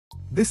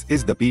This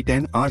is the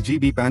P10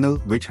 RGB panel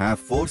which have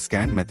 4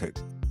 scan method.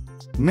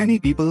 Many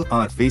people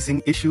are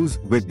facing issues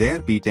with their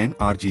P10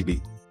 RGB.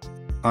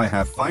 I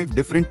have 5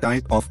 different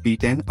type of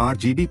P10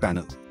 RGB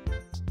panel.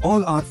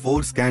 All are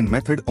 4 scan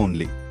method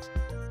only.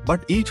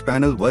 But each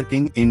panel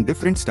working in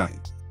different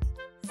style.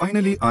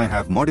 Finally I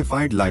have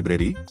modified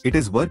library, it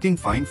is working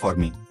fine for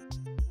me.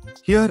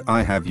 Here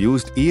I have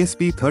used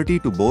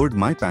ESP32 board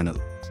my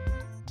panel.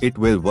 It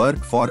will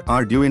work for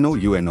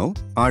Arduino UNO,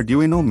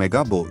 Arduino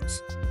Mega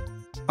boards.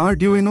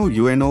 Arduino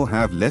UNO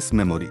have less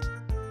memory.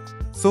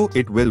 So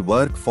it will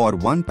work for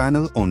one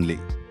panel only.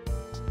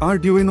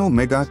 Arduino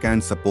Mega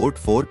can support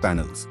 4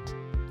 panels.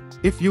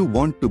 If you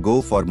want to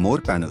go for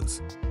more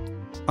panels,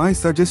 I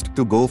suggest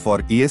to go for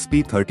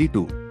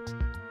ESP32.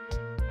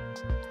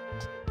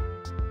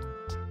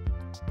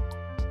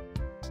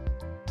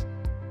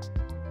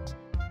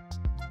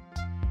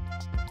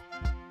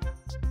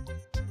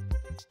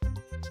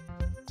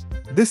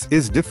 This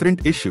is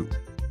different issue.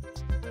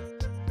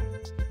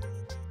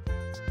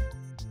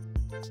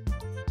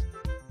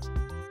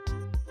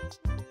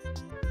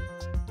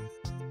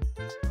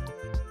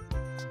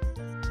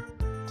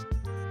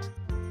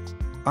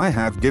 I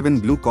have given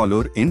blue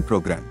color in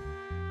program.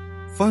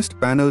 First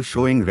panel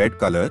showing red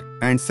color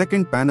and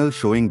second panel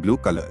showing blue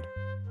color.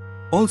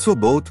 Also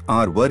both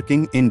are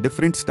working in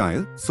different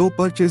style, so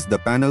purchase the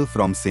panel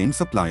from same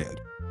supplier.